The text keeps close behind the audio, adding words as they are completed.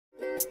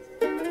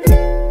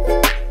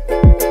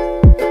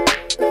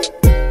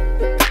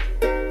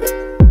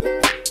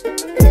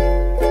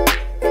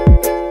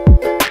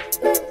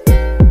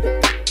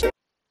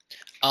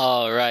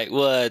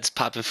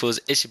Poppin Foos?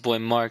 It's your boy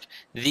Mark,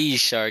 the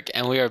Shark,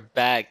 and we are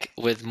back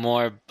with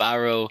more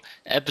Barrow,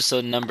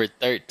 episode number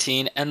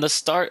 13, and the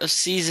start of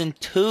season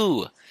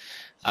 2.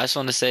 I just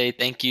want to say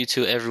thank you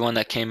to everyone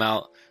that came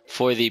out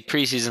for the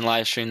preseason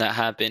live stream that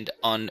happened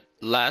on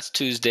last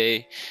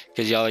Tuesday,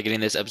 because y'all are getting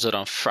this episode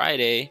on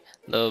Friday,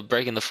 the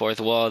breaking the fourth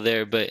wall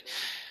there, but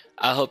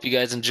I hope you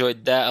guys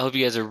enjoyed that. I hope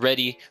you guys are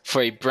ready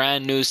for a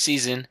brand new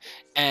season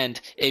and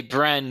a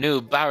brand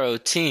new Barrow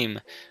team.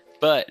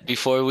 But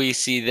before we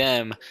see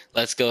them,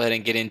 let's go ahead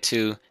and get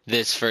into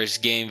this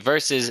first game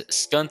versus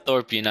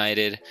Scunthorpe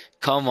United.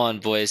 Come on,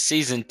 boys.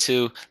 Season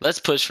 2. Let's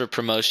push for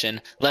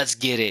promotion. Let's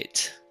get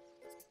it.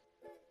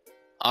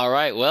 All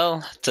right,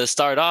 well, to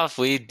start off,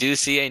 we do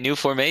see a new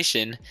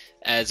formation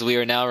as we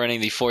are now running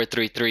the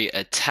 4-3-3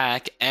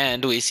 attack,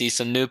 and we see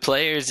some new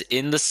players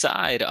in the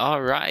side.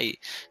 All right,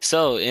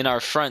 so in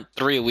our front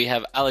three, we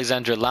have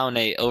Alexandra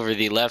Laune over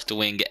the left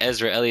wing,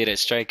 Ezra Elliott at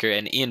striker,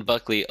 and Ian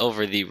Buckley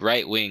over the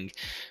right wing.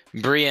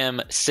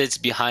 Briem sits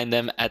behind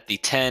them at the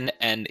 10,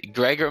 and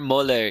Gregor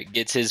Moller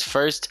gets his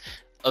first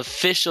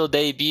official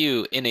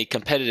debut in a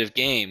competitive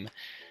game,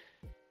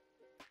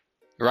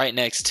 right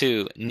next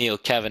to Neil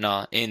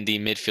Kavanagh in the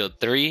midfield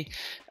three.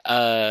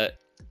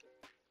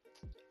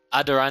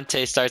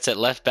 Adorante starts at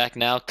left back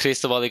now.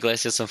 Cristobal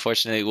Iglesias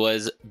unfortunately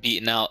was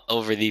beaten out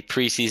over the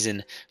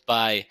preseason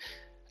by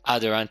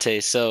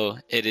Adorante, so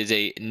it is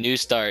a new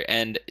start.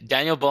 And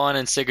Daniel Bowen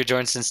and Sigurd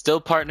Jorgensen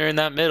still partner in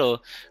that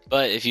middle,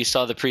 but if you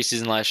saw the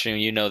preseason live stream,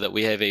 you know that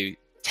we have a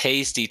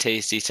tasty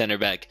center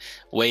back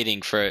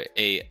waiting for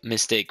a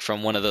mistake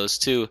from one of those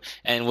two,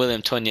 and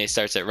William Tournier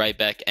starts at right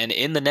back. And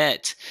in the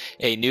net,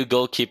 a new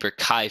goalkeeper,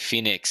 Kai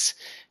Phoenix,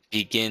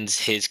 begins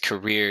his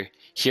career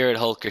here at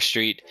Holker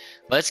Street.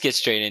 Let's get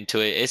straight into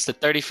it. It's the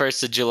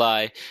 31st of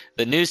July.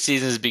 The new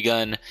season has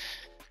begun.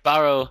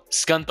 Barrow,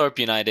 Scunthorpe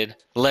United.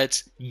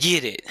 Let's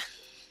get it.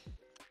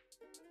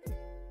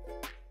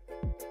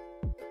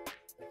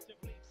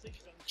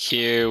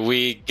 Here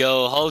we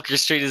go. Holker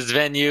Street is the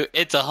venue.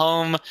 It's a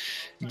home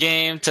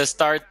game to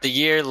start the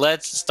year.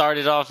 Let's start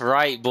it off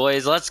right,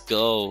 boys. Let's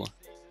go.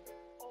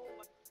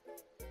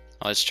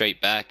 Oh, it's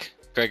straight back.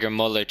 Gregor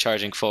Muller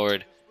charging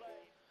forward.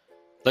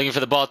 Looking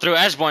for the ball through.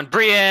 Ashbourne.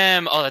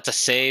 Briem. Oh, that's a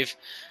save.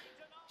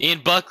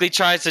 Ian Buckley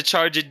tries to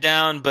charge it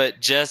down, but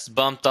just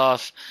bumped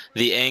off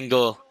the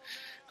angle.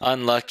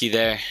 Unlucky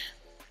there.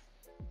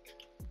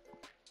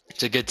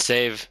 It's a good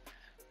save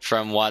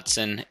from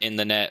Watson in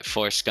the net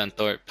for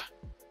Scunthorpe.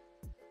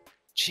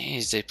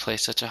 Jeez, they play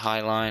such a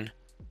high line.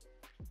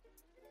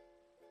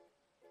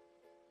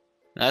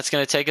 That's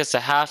going to take us to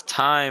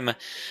halftime.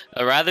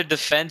 A rather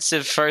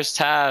defensive first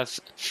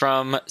half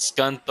from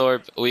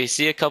Scunthorpe. We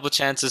see a couple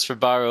chances for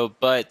Barrow,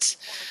 but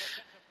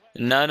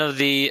none of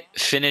the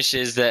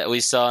finishes that we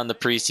saw in the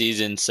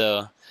preseason.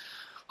 So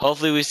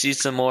hopefully we see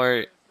some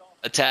more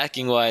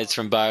attacking wise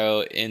from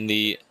Barrow in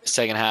the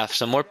second half.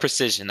 Some more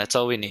precision. That's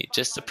all we need.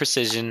 Just the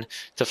precision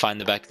to find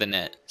the back of the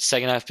net.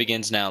 Second half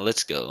begins now.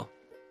 Let's go.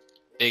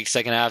 Big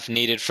second half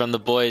needed from the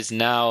boys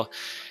now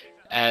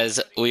as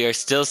we are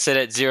still sit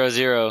at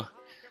 0-0.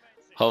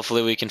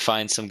 Hopefully we can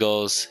find some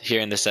goals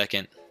here in the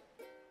second.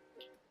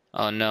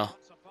 Oh no.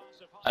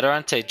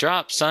 Adorante,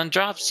 drop son,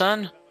 drop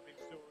son.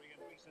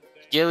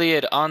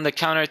 Gilead on the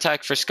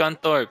counterattack for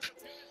Scunthorpe.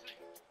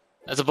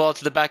 That's a ball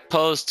to the back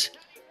post.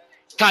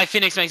 Kai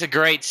Phoenix makes a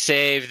great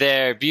save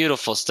there.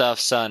 Beautiful stuff,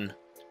 son.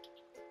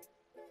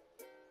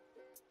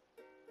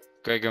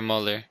 Gregor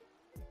Muller.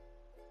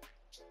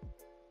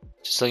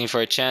 Just looking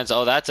for a chance.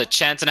 Oh, that's a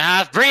chance and a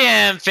half.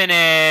 Briem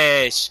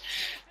finish.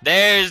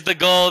 There's the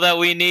goal that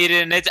we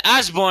needed, and it's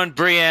Ashbourne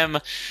Briem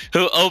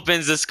who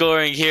opens the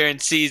scoring here in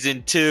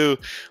Season 2.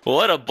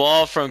 What a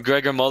ball from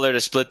Gregor Muller to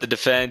split the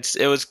defense.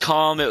 It was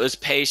calm, it was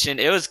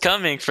patient, it was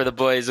coming for the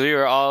boys. We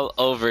were all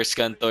over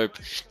Scunthorpe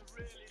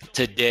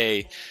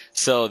today.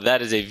 So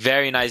that is a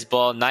very nice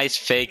ball. Nice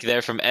fake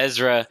there from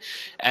Ezra,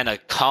 and a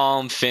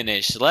calm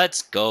finish.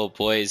 Let's go,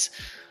 boys.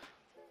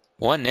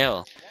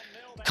 1-0.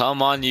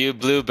 Come on, you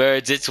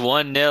Bluebirds. It's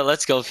 1-0.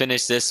 Let's go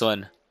finish this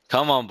one.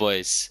 Come on,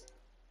 boys.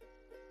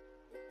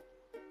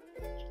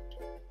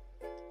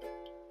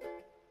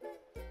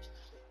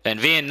 Van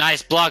Veen,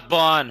 nice block,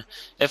 Bon.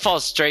 It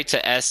falls straight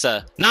to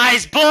Essa.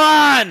 Nice,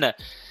 Bon!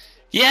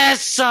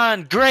 Yes,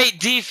 son. Great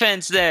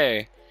defense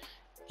there.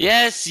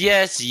 Yes,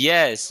 yes,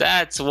 yes.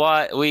 That's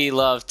what we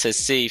love to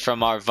see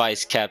from our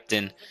vice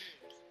captain.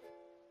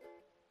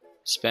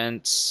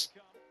 Spence.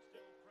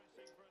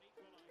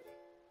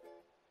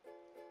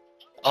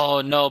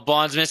 Oh no,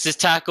 Bonds missed his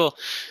tackle.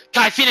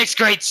 Kai Phoenix,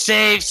 great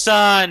save,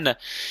 son.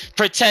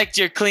 Protect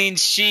your clean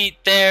sheet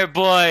there,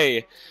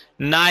 boy.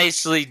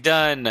 Nicely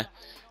done.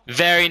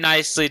 Very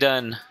nicely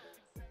done.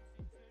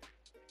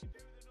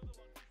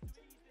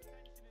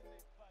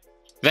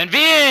 Van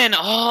Veen!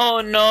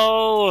 Oh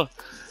no!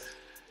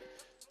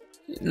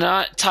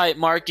 Not tight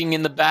marking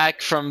in the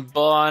back from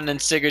Bon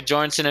and Sigurd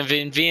Jorgensen, and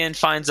Van Veen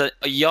finds a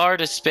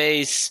yard of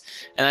space,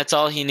 and that's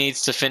all he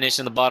needs to finish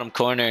in the bottom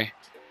corner.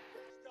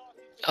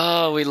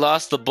 Oh, we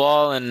lost the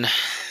ball, and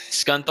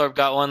Scunthorpe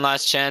got one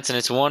last chance, and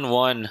it's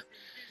 1-1.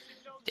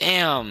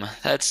 Damn,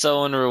 that's so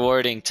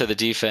unrewarding to the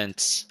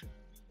defense.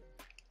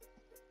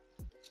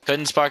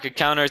 Couldn't spark a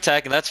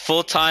counterattack, and that's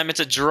full time. It's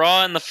a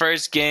draw in the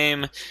first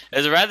game. It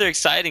was a rather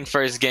exciting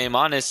first game,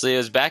 honestly. It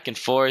was back and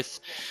forth.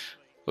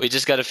 We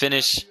just got to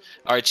finish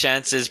our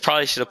chances.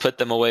 Probably should have put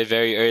them away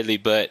very early,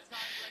 but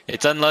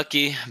it's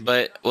unlucky.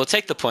 But we'll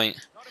take the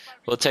point.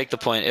 We'll take the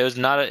point. It was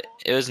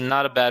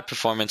not a bad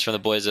performance from the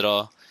boys at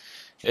all.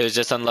 It was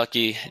just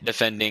unlucky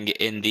defending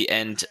in the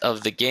end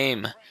of the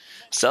game.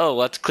 So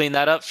let's clean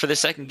that up for the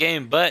second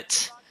game.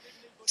 But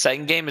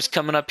second game is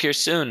coming up here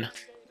soon.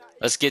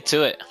 Let's get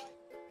to it.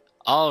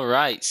 All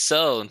right,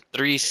 so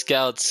 3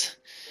 scouts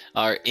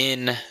are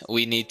in.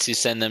 We need to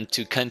send them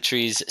to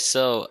countries,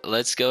 so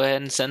let's go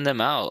ahead and send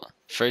them out.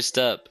 First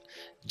up,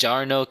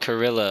 Jarno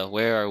Karilla.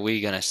 Where are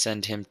we going to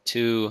send him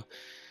to?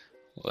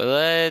 Well,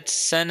 let's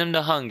send him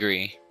to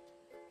Hungary.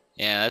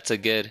 Yeah, that's a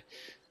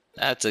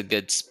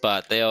good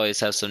spot. They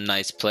always have some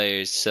nice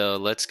players, so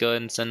let's go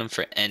ahead and send him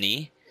for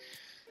any.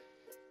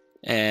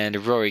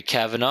 And Rory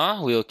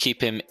Kavanagh, we'll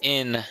keep him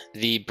in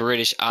the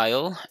British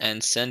Isle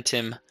and send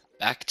him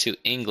back to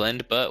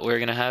England, but we're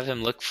gonna have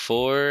him look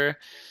for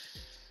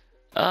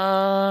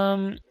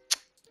let's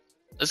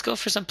go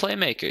for some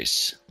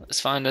playmakers. Let's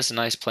find us a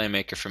nice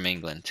playmaker from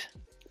England.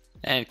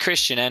 And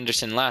Christian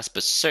Anderson, last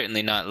but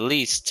certainly not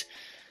least,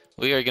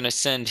 we are gonna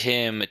send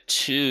him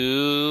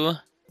to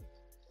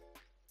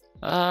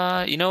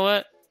you know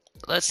what?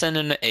 Let's send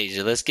him to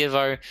Asia. Let's give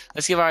our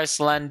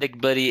Icelandic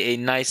buddy a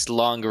nice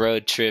long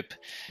road trip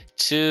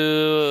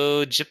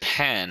to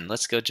Japan.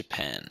 Let's go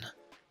Japan.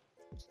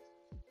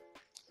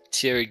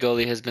 Thierry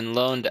Goli has been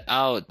loaned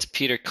out.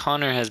 Peter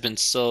Connor has been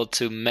sold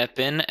to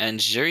Meppen, and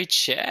Juri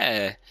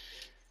Che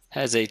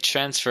has a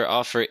transfer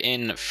offer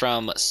in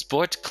from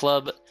Sport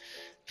Club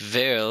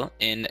Werl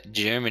in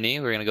Germany.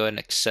 We're going to go ahead and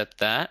accept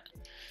that.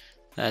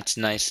 That's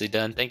nicely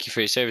done. Thank you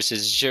for your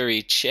services,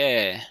 Juri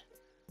Che.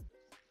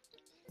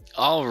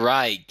 All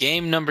right,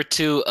 game number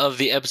 2 of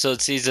the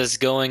episode sees us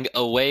going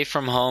away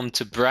from home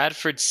to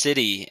Bradford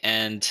City,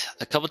 and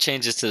a couple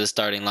changes to the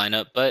starting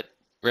lineup, but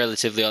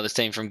relatively all the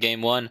same from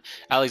game 1.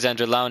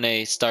 Alexandre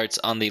Laune starts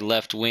on the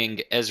left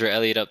wing, Ezra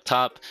Elliott up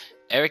top,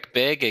 Eric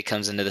Bege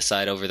comes into the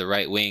side over the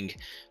right wing,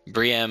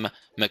 Briem,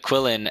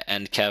 McQuillan,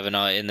 and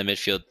Kavanagh in the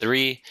midfield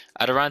 3,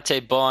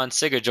 Adorante Bohan,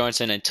 Sigurd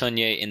Jornsson, and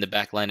Tunye in the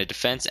back line of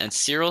defense, and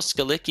Cyril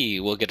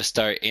Skalicki will get a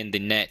start in the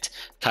net.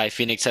 Kai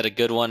Phoenix had a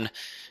good run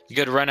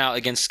out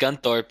against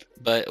Scunthorpe,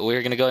 but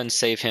we're going to go ahead and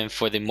save him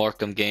for the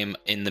Morecambe game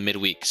in the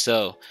midweek.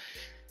 So,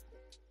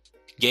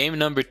 game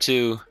number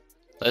 2.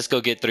 Let's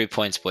go get 3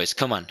 points, boys.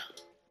 Come on.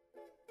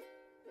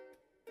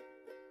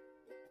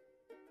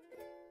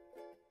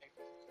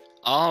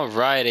 All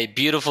right, a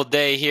beautiful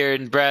day here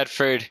in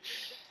Bradford.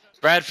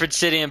 Bradford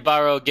City and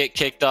Barrow get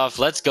kicked off.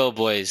 Let's go,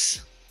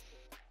 boys.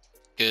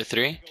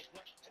 Guthrie.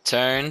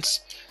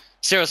 Turns.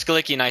 Cyril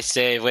Skalicki, nice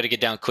save. Way to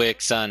get down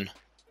quick, son.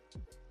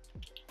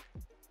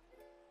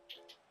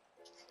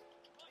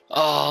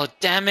 Oh,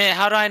 damn it.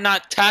 How do I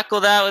not tackle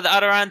that with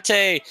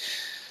Adorante?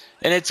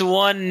 And it's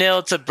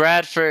 1-0 to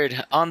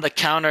Bradford on the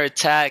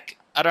counter-attack.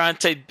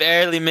 Adorante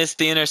barely missed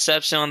the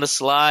interception on the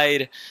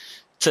slide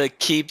to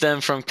keep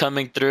them from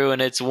coming through,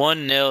 and it's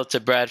 1-0 to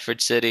Bradford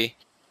City.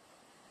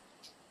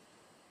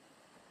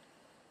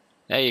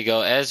 There you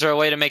go. Ezra,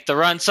 way to make the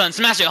run, son.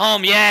 Smash it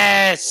home.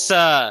 Yes!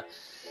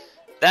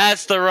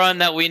 That's the run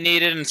that we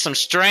needed, and some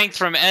strength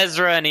from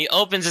Ezra, and he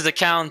opens his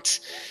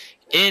account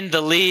in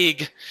the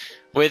league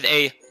with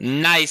a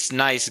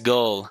nice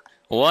goal.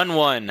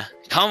 1-1.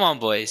 Come on,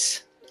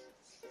 boys.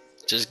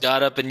 Just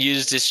got up and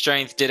used his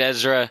strength, did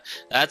Ezra.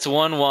 That's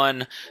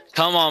 1-1.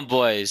 Come on,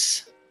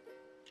 boys.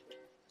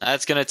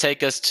 That's going to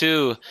take us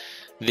to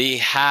the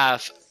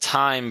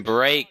half-time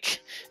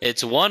break.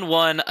 It's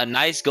 1-1. A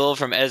nice goal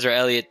from Ezra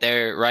Elliott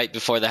there right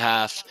before the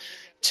half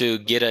to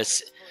get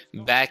us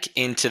back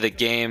into the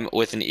game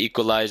with an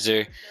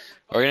equalizer.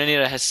 We're going to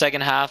need a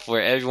second half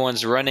where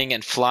everyone's running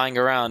and flying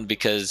around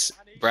because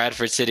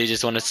Bradford City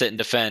just want to sit and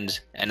defend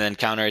and then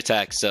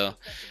counterattack. So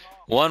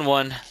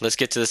 1-1. Let's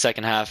get to the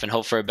second half and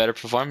hope for a better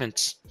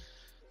performance.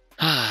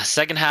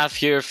 Second half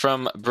here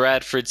from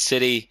Bradford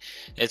City.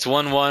 It's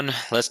 1-1.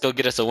 Let's go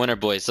get us a winner,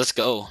 boys. Let's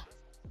go.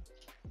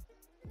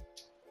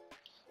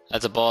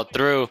 That's a ball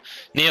through.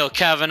 Neil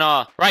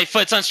Kavanagh. Right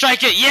foot, son.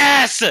 Strike it.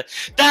 Yes!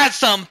 That's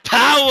some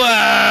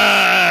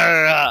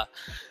power!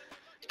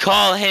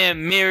 Call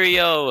him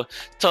Mirio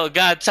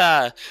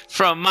Togata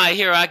from My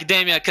Hero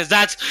Academia because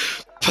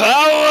that's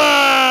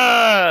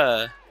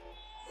power!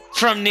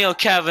 From Neil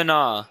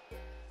Kavanagh.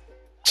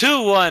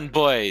 2-1,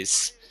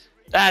 boys.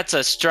 That's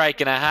a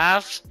strike and a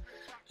half.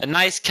 A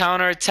nice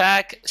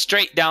counterattack.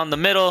 Straight down the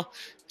middle.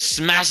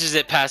 Smashes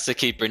it past the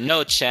keeper.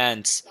 No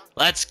chance.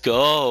 Let's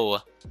go.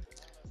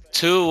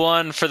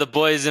 2-1 for the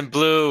boys in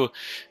blue.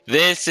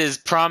 This is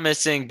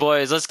promising,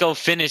 boys. Let's go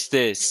finish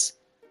this.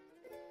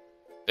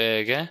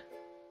 Bege.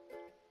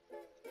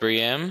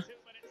 Briem.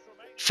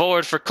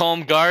 Forward for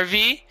Colm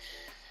Garvey.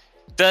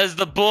 Does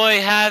the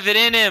boy have it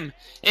in him?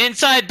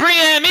 Inside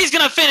Briam, he's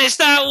gonna finish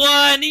that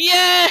one.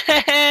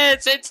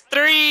 Yes, it's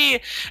 3,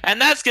 and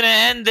that's gonna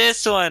end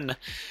this one.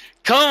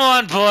 Come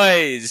on,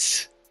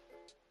 boys.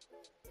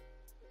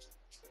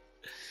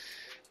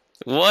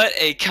 What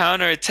a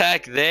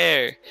counterattack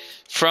there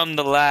from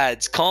the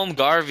lads. Colm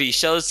Garvey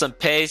shows some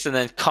pace and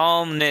then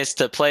calmness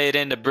to play it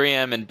into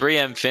Briam, and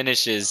Briam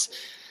finishes.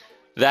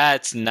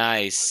 That's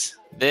nice.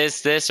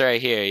 This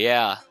right here,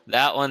 yeah.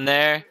 That one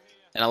there.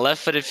 And a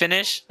left-footed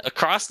finish.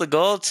 Across the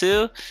goal,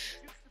 too.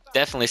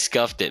 Definitely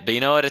scuffed it. But you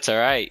know what? It's all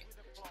right.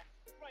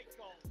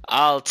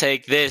 I'll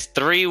take this.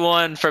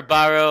 3-1 for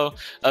Barrow.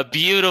 A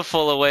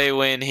beautiful away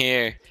win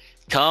here.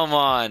 Come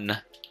on.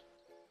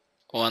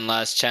 One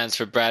last chance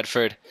for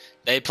Bradford.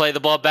 They play the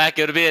ball back.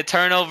 It'll be a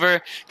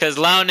turnover because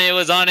Laune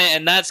was on it.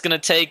 And that's going to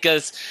take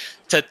us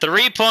to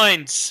 3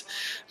 points.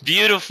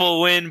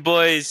 Beautiful win,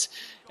 boys.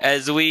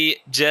 As we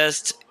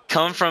just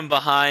come from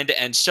behind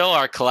and show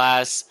our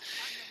class.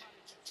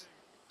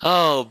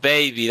 Oh,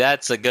 baby,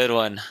 that's a good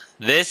one.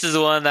 This is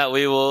one that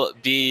we will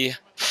be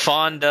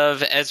fond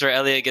of. Ezra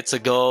Elliott gets a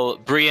goal.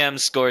 Briam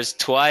scores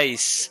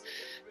twice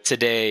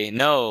today.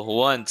 No,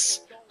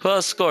 once. Who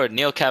else scored?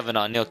 Neil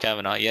Kavanagh. Neil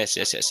Kavanagh.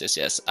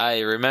 Yes. I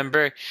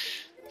remember.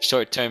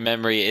 Short-term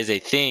memory is a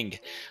thing.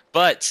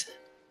 But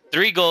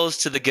 3 goals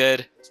to the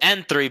good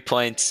and 3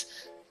 points.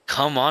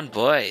 Come on,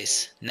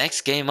 boys.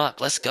 Next game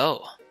up. Let's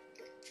go.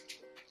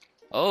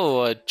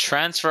 Oh, a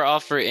transfer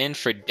offer in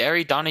for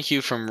Derry Donahue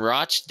from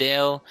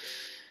Rochdale.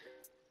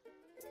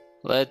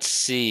 Let's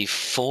see,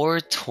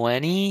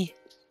 420?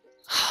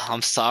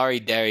 I'm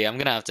sorry, Derry. I'm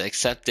going to have to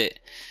accept it.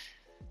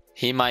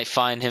 He might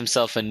find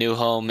himself a new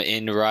home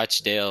in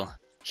Rochdale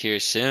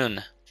here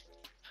soon.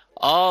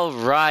 All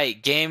right,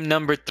 game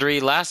number 3,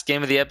 last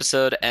game of the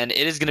episode, and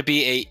it is going to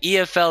be a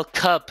EFL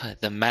Cup,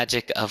 the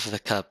magic of the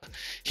cup,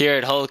 here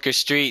at Holker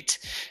Street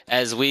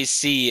as we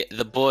see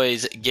the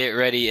boys get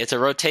ready. It's a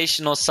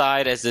rotational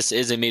side as this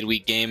is a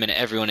midweek game and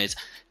everyone is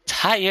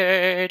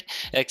tired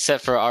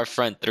except for our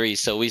front 3.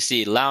 So we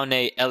see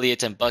Laune,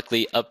 Elliott, and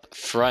Buckley up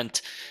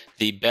front,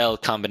 the Bell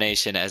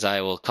combination as I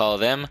will call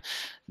them.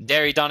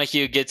 Derry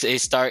Donahue gets a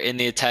start in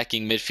the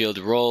attacking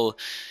midfield role.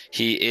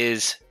 He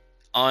is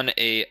on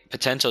a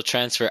potential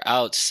transfer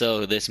out,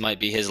 so this might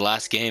be his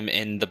last game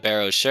in the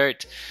Barrow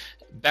shirt.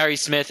 Barry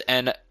Smith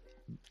and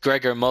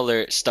Gregor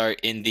Muller start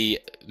in the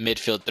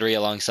midfield 3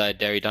 alongside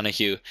Derry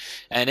Donahue.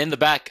 And in the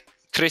back,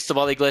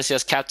 Cristobal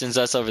Iglesias captains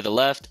us over the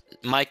left.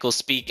 Michael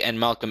Speak and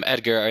Malcolm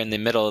Edgar are in the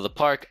middle of the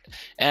park.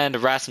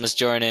 And Rasmus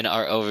Jordan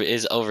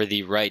is over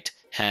the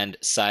right-hand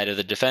side of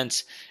the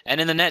defense. And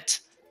in the net,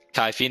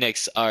 Kai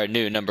Phoenix, our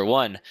new number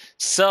 1.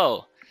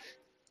 So,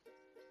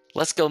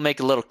 let's go make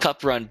a little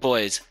cup run,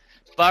 boys.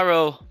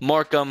 Barrow,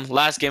 Morecambe,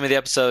 last game of the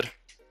episode.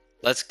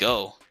 Let's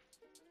go.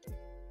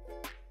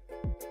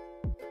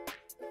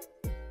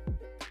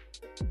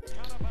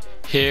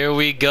 Here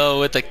we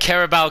go with the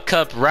Carabao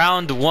Cup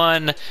round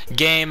 1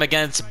 game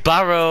against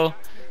Barrow.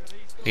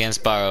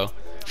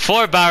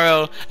 For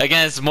Barrow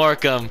against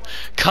Morecambe.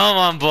 Come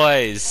on,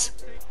 boys.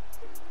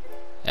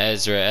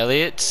 Ezra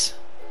Elliott.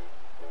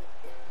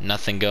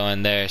 Nothing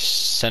going there.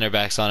 Center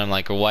backs on him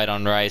like a white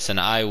on rice, and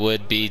I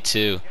would be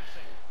too.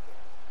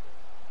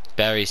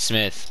 Barry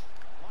Smith.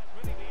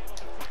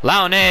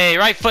 Laune,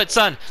 right foot,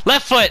 son.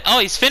 Left foot. Oh,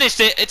 he's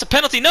finished it. It's a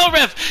penalty. No,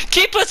 ref.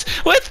 Keep us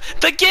with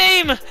the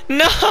game.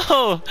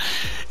 No.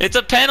 It's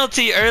a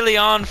penalty early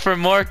on for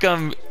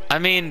Morecambe. I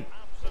mean,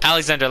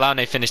 Alexander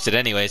Laune finished it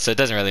anyway, so it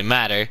doesn't really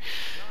matter.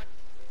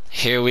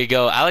 Here we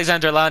go.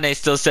 Alexander Laune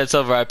still steps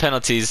over our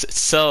penalties,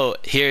 so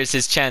here's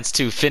his chance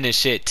to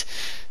finish it.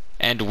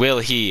 And will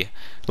he?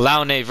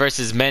 Laune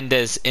versus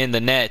Mendes in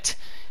the net.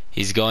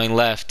 He's going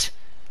left.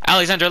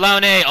 Alexander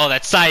Laune. Oh,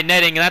 that's side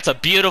netting, and that's a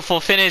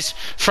beautiful finish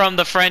from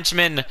the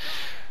Frenchman.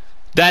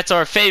 That's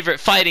our favorite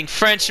fighting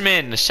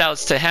Frenchman.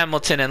 Shouts to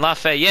Hamilton and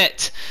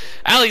Lafayette.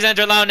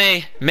 Alexander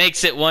Laune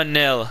makes it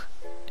 1-0.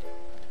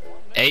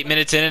 8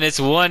 minutes in, and it's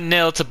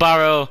 1-0 to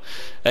Barrow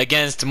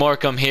against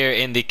Morecambe here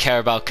in the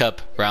Carabao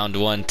Cup round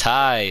 1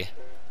 tie.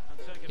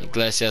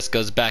 Iglesias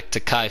goes back to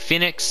Kai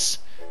Phoenix,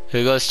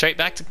 who goes straight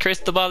back to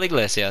Cristobal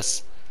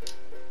Iglesias.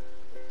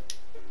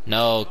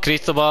 No,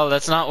 Cristobal,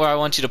 that's not where I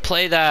want you to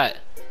play that.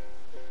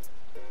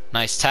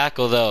 Nice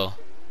tackle, though.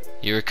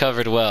 You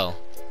recovered well.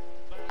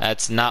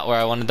 That's not where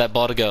I wanted that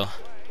ball to go.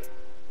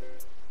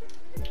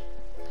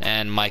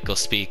 And Michael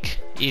Speak.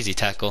 Easy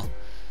tackle.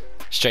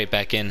 Straight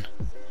back in.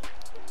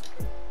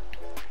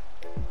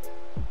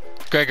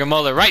 Gregor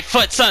Muller. Right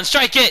foot, son.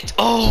 Strike it.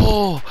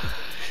 Oh!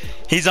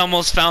 He's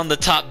almost found the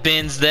top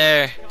bins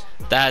there.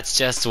 That's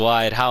just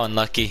wide. How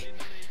unlucky.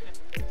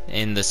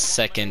 In the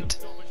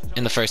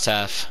first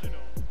half.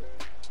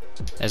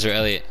 Ezra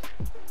Elliott.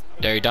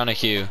 Derry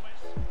Donahue.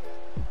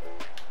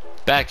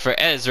 Back for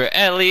Ezra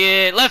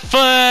Elliott. Left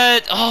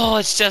foot. Oh,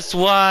 it's just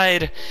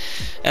wide.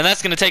 And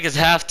that's going to take us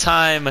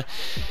halftime.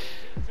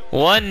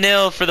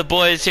 1-0 for the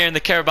boys here in the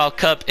Carabao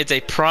Cup. It's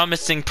a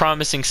promising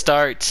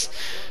start.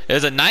 It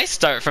was a nice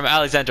start from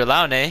Alexander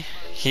Laune.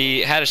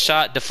 He had a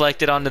shot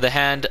deflected onto the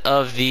hand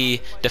of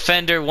the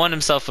defender, won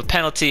himself a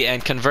penalty,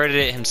 and converted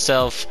it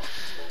himself.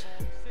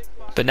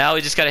 But now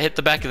we just got to hit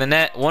the back of the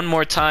net one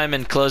more time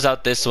and close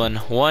out this one.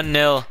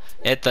 1-0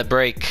 at the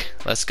break.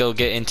 Let's go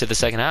get into the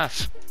second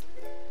half.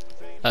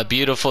 A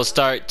beautiful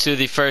start to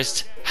the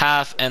first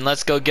half, and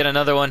let's go get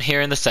another one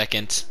here in the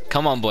second.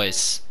 Come on,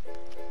 boys.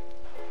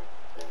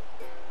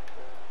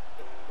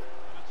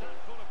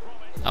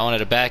 I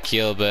wanted a back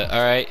heel, but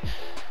alright.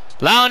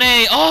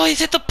 Laune! Oh, he's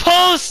hit the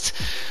post!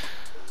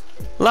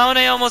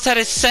 Laune almost had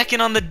his second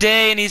on the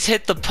day, and he's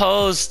hit the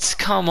post.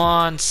 Come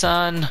on,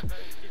 son.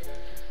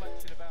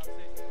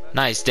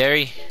 Nice,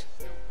 Derry.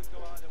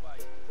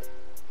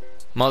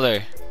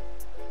 Muller.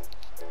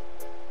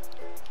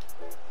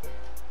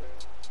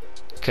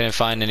 Couldn't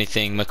find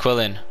anything.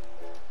 McQuillan.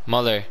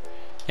 Muller.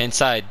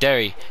 Inside.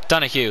 Derry.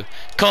 Donahue.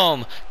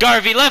 Combe.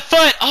 Garvey. Left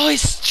foot. Oh, he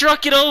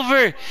struck it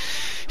over.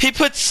 He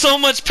put so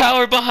much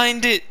power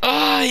behind it.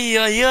 Ay,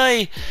 ay,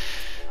 ay.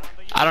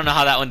 I don't know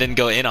how that one didn't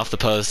go in off the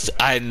post.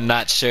 I'm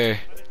not sure.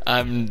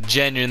 I'm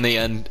genuinely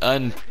I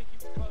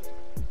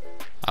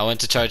went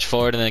to charge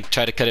forward and then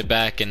tried to cut it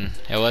back and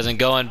it wasn't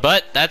going.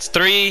 But that's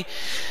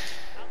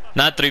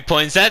not 3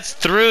 points. That's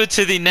through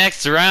to the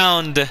next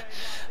round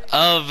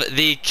of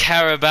the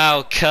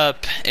Carabao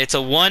Cup. It's a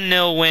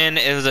 1-0 win.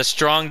 It was a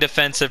strong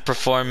defensive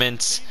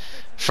performance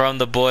from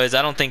the boys.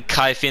 I don't think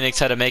Kai Phoenix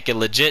had to make a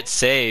legit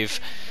save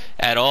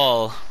at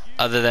all,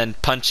 other than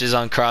punches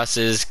on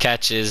crosses,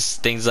 catches,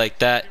 things like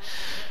that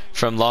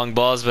from long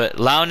balls. But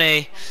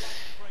Laune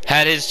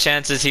had his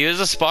chances. He was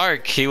a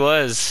spark. He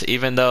was,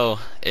 even though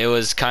it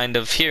was kind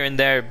of here and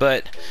there.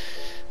 But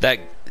that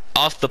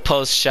off the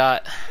post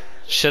shot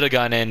should have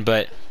gone in.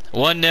 But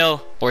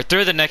 1-0. We're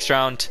through the next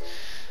round.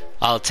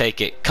 I'll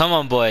take it. Come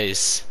on,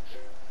 boys.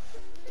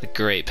 A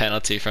great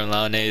penalty from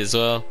Laune as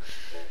well.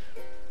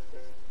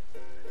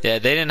 Yeah,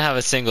 they didn't have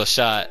a single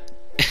shot.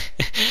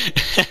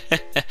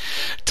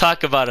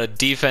 Talk about a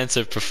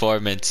defensive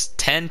performance.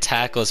 10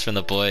 tackles from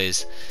the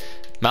boys.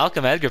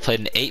 Malcolm Edgar played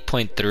an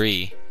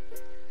 8.3.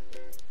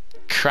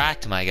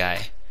 Cracked, my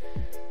guy.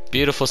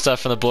 Beautiful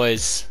stuff from the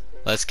boys.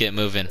 Let's get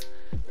moving.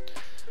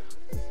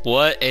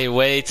 What a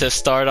way to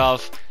start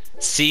off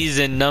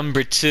season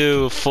number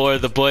 2 for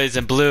the boys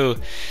in blue,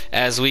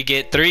 as we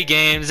get 3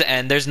 games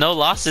and there's no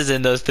losses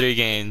in those 3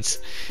 games.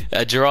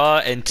 A draw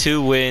and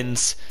 2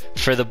 wins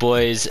for the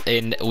boys,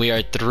 and we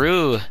are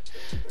through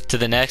to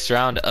the next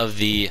round of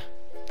the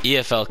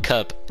EFL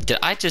Cup. Did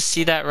I just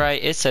see that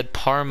right? It said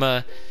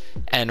Parma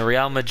and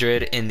Real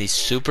Madrid in the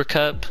Super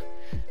Cup.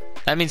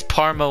 That means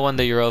Parma won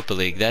the Europa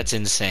League. That's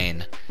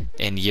insane.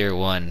 In year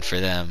 1 for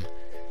them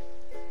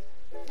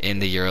in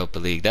the Europa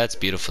League. That's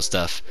beautiful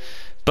stuff.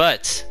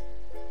 But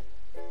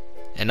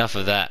enough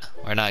of that.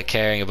 We're not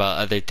caring about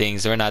other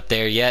things. We're not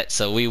there yet,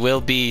 so we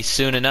will be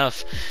soon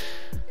enough.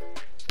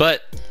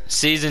 But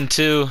season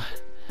 2,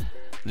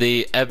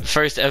 the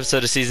first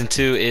episode of season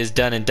 2 is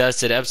done and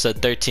dusted.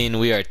 Episode 13,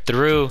 we are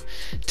through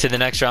to the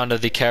next round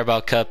of the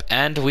Carabao Cup,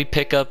 and we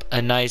pick up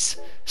a nice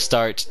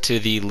start to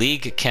the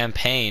league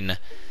campaign.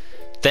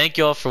 Thank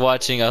you all for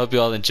watching. I hope you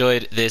all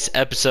enjoyed this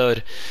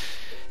episode,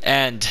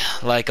 and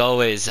like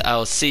always,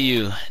 I'll see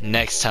you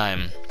next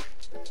time.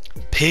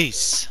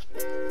 Peace.